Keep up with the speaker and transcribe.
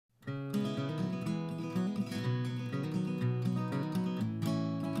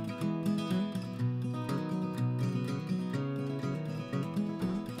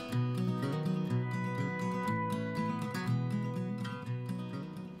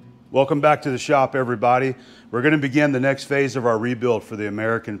Welcome back to the shop, everybody. We're going to begin the next phase of our rebuild for the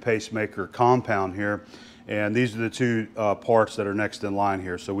American Pacemaker compound here. And these are the two parts that are next in line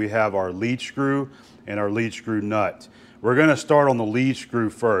here. So we have our lead screw and our lead screw nut. We're going to start on the lead screw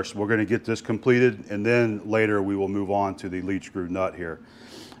first. We're going to get this completed, and then later we will move on to the lead screw nut here.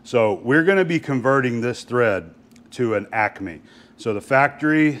 So we're going to be converting this thread to an Acme. So the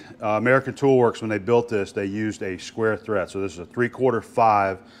factory, American Tool Works, when they built this, they used a square thread. So this is a 3/4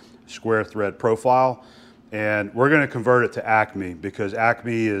 5 square thread profile, and we're going to convert it to Acme because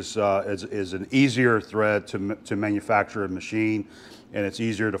Acme is an easier thread to manufacture and machine, and it's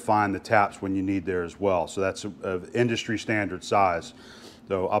easier to find the taps when you need there as well. So that's an industry standard size.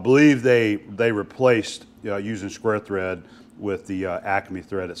 So I believe they replaced using square thread with the Acme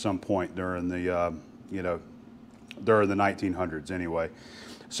thread at some point during the during the 1900s anyway.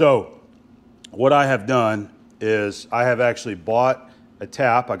 So what I have done is I have actually bought a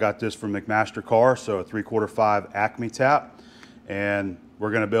tap. I got this from McMaster-Carr, so a 3/4 5 Acme tap, and we're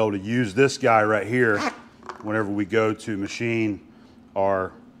going to be able to use this guy right here whenever we go to machine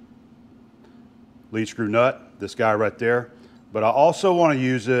our lead screw nut, this guy right there. But I also want to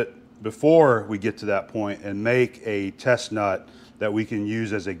use it before we get to that point and make a test nut that we can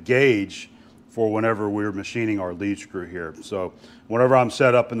use as a gauge for whenever we're machining our lead screw here. So whenever I'm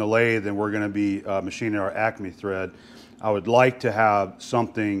set up in the lathe and we're going to be machining our Acme thread, I would like to have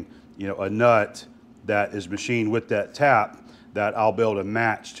something, a nut that is machined with that tap that I'll be able to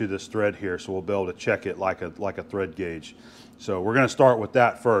match to this thread here. So we'll be able to check it like a thread gauge. So we're going to start with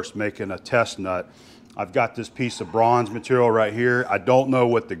that first, making a test nut. I've got this piece of bronze material right here. I don't know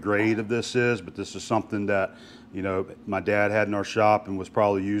what the grade of this is, but this is something that my dad had in our shop and was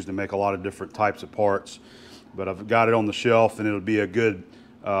probably used to make a lot of different types of parts. But I've got it on the shelf, and it'll be a good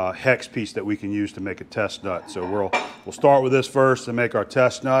hex piece that we can use to make a test nut. So we'll start with this first and make our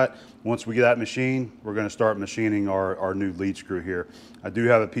test nut. Once we get that machine, we're going to start machining our new lead screw here. I do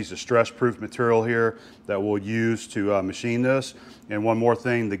have a piece of stress-proof material here that we'll use to machine this. And one more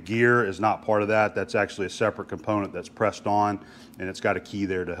thing, the gear is not part of that. That's actually a separate component that's pressed on, and it's got a key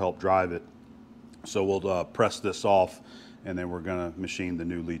there to help drive it. So we'll press this off, and then we're going to machine the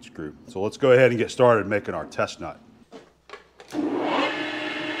new lead screw. So let's go ahead and get started making our test nut.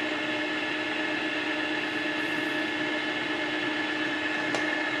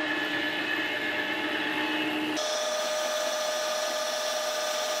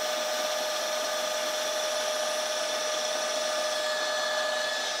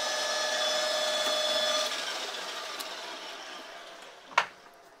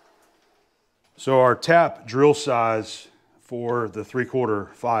 So our tap drill size for the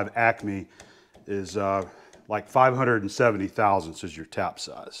 3/4 5 Acme is like 570 thousandths is your tap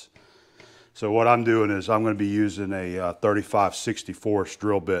size. So what I'm doing is I'm going to be using a 35/64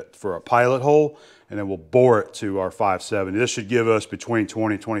 drill bit for a pilot hole, and then we'll bore it to our 570. This should give us between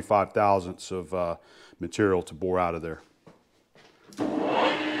 20 and 25 thousandths of material to bore out of there.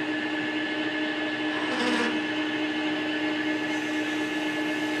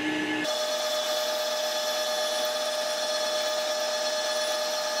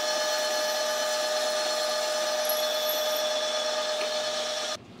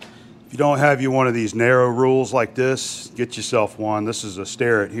 If you don't have one of these narrow rules like this, get yourself one. This is a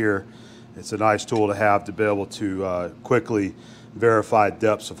Starrett here. It's a nice tool to have to be able to quickly verify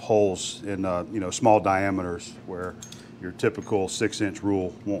depths of holes in small diameters where your typical 6-inch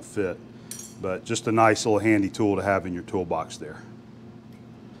rule won't fit. But just a nice little handy tool to have in your toolbox there.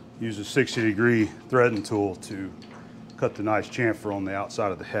 Use a 60-degree threading tool to cut the nice chamfer on the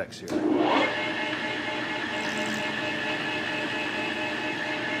outside of the hex here.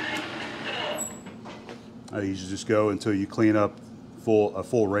 You just go until you clean up a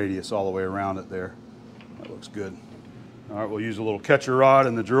full radius all the way around it there. That looks good. All right, we'll use a little catcher rod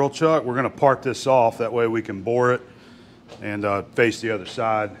and the drill chuck. We're going to part this off. That way we can bore it and face the other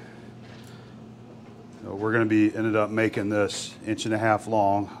side. So we're going to be ended up making this 1.5 inches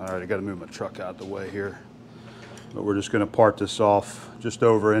long. All right, I got to move my truck out of the way here. But we're just going to part this off just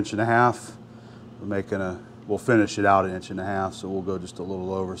over 1.5 inches. We'll finish it out at 1.5 inches, so we'll go just a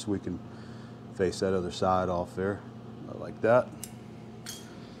little over so we can face that other side off there, like that.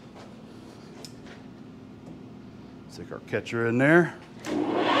 Stick our catcher in there.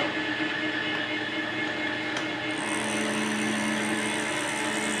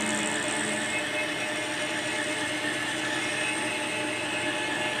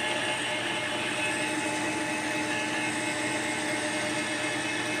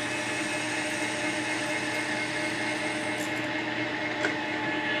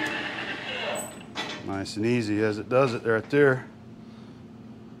 Nice and easy as it does it right there.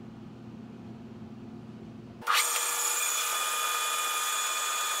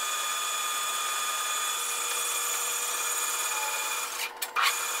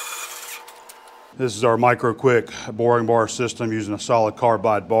 This is our micro quick boring bar system using a solid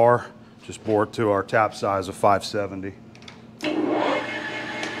carbide bar. Just bore it to our tap size of 570.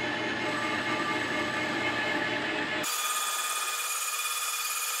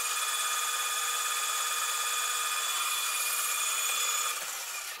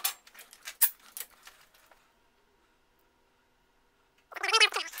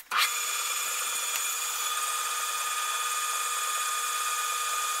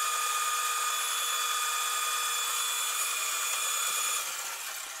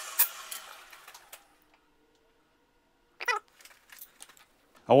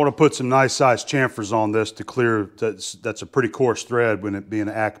 I want to put some nice sized chamfers on this to clear, that's a pretty coarse thread when it being an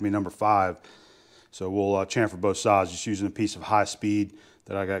Acme number 5. So we'll chamfer both sides just using a piece of high speed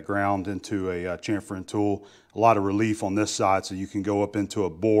that I got ground into a chamfering tool. A lot of relief on this side so you can go up into a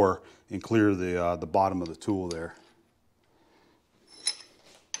bore and clear the bottom of the tool there.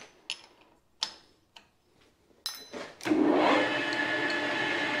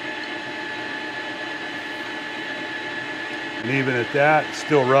 And even at that, it's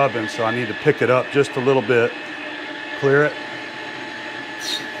still rubbing, so I need to pick it up just a little bit, clear it.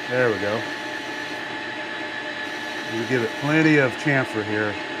 There we go. We give it plenty of chamfer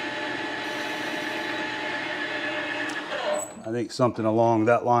here. I think something along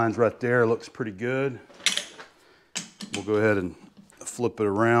that lines right there looks pretty good. We'll go ahead and flip it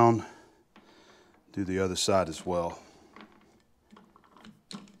around, do the other side as well.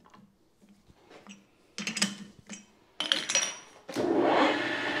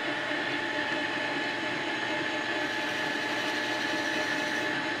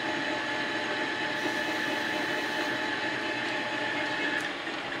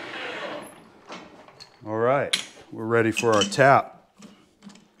 All right, we're ready for our tap.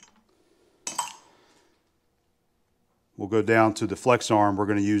 We'll go down to the flex arm. We're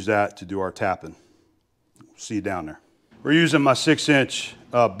going to use that to do our tapping. See you down there. We're using my 6-inch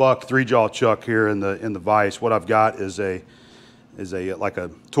buck 3-jaw chuck here in the vise. What I've got is like a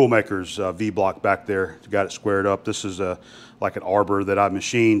toolmaker's V-block back there. Got it squared up. This is like an arbor that I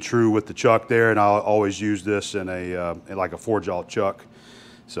machined true with the chuck there, and I always use this in like a 4-jaw chuck.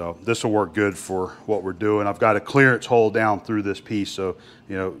 So this will work good for what we're doing. I've got a clearance hole down through this piece, so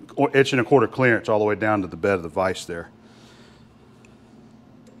 1.25 clearance all the way down to the bed of the vise there.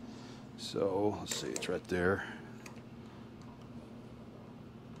 So let's see, it's right there.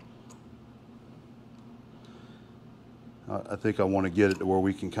 I think I want to get it to where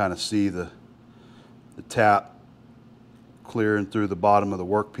we can kind of see the tap clearing through the bottom of the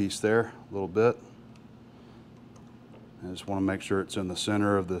workpiece there a little bit. I just want to make sure it's in the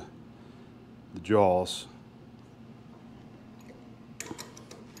center of the jaws.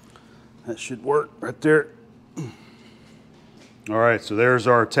 That should work right there. All right, so there's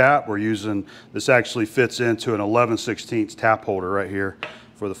our tap. We're using, this actually fits into an 11/16 tap holder right here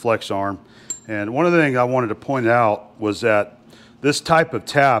for the flex arm. And one of the things I wanted to point out was that this type of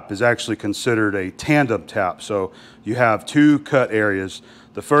tap is actually considered a tandem tap. So you have 2 cut areas.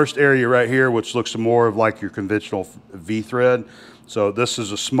 The first area right here, which looks more of like your conventional V thread. So this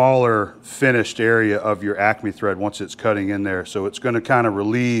is a smaller finished area of your Acme thread once it's cutting in there. So it's going to kind of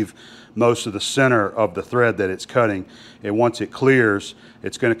relieve most of the center of the thread that it's cutting. And once it clears,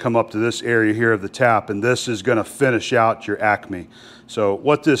 it's going to come up to this area here of the tap, and this is going to finish out your Acme. So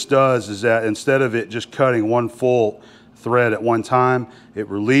what this does is that instead of it just cutting one full thread at one time, it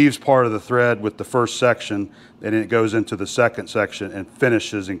relieves part of the thread with the first section, and it goes into the second section and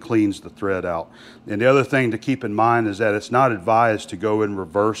finishes and cleans the thread out. And the other thing to keep in mind is that it's not advised to go in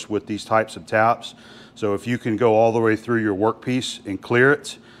reverse with these types of taps. So if you can go all the way through your workpiece and clear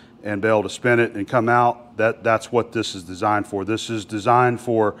it and be able to spin it and come out, that's what this is designed for. This is designed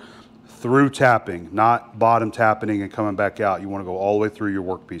for through tapping, not bottom tapping and coming back out. You want to go all the way through your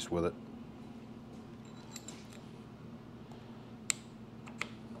workpiece with it.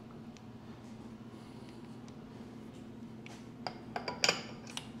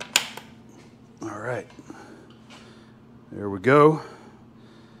 All right, there we go.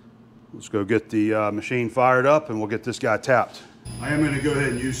 Let's go get the machine fired up and we'll get this guy tapped. I am going to go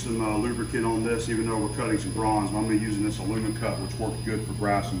ahead and use some lubricant on this, even though we're cutting some bronze. I'm going to be using this aluminum cut, which works good for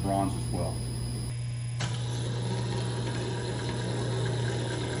brass and bronze as well.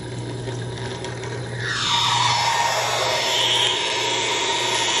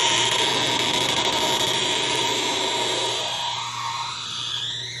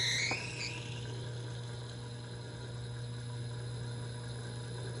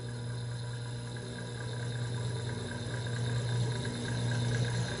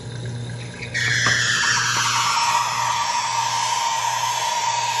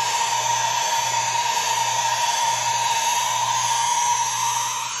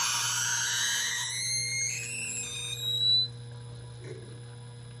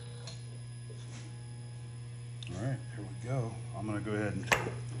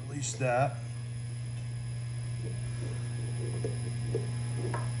 that.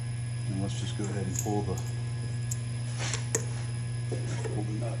 And let's just go ahead and pull the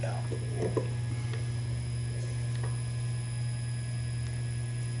nut out.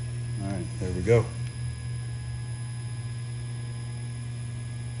 All right, there we go.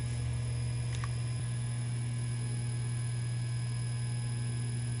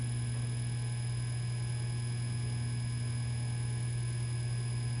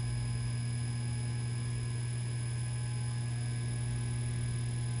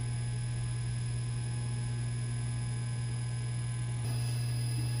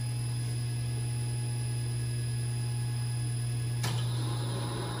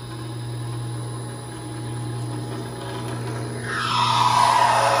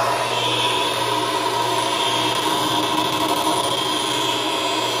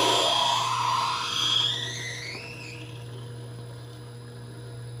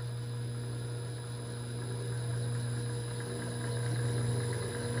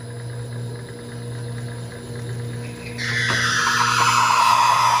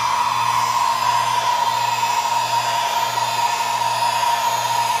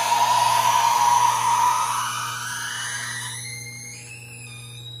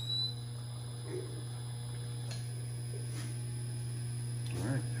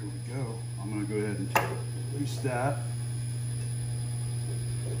 Release that.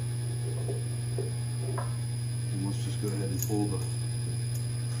 And let's just go ahead and pull the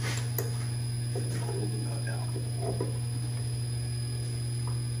nut out.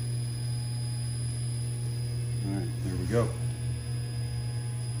 All right, there we go.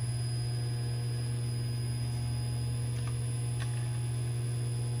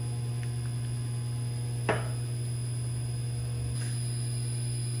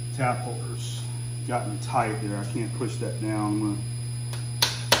 Tap holders gotten tight there. I can't push that down. There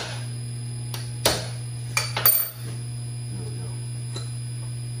we go.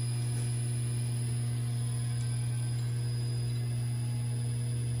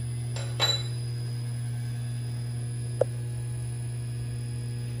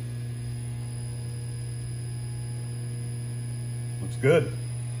 Looks good.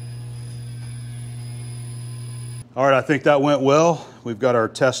 All right, I think that went well. We've got our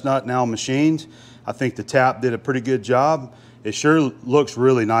test nut now machined. I think the tap did a pretty good job. It sure looks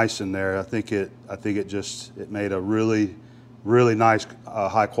really nice in there. I think it made a really nice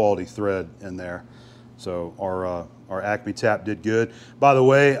high quality thread in there. So our Acme tap did good. By the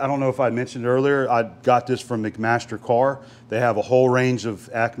way, I don't know if I mentioned earlier, I got this from McMaster Car. They have a whole range of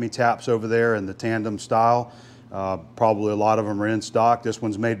Acme taps over there in the tandem style. Probably a lot of them are in stock. This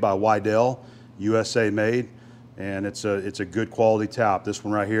one's made by Wydell, USA made. And it's a good quality tap. This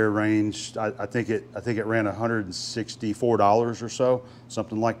one right here ranged, I think it ran $164 or so,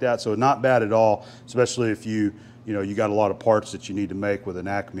 something like that. So not bad at all, especially if you got a lot of parts that you need to make with an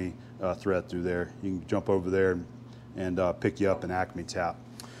Acme thread through there. You can jump over there and pick you up an Acme tap.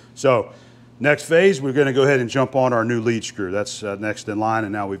 So next phase, we're going to go ahead and jump on our new lead screw. That's next in line,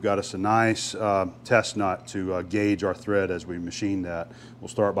 and now we've got us a nice test nut to gauge our thread as we machine that. We'll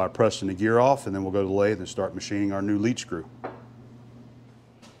start by pressing the gear off, and then we'll go to the lathe and start machining our new lead screw.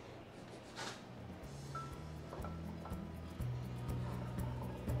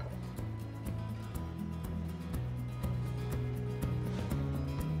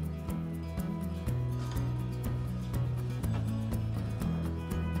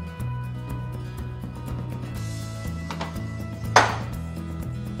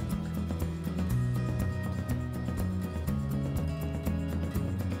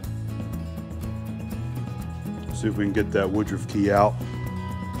 See if we can get that Woodruff key out.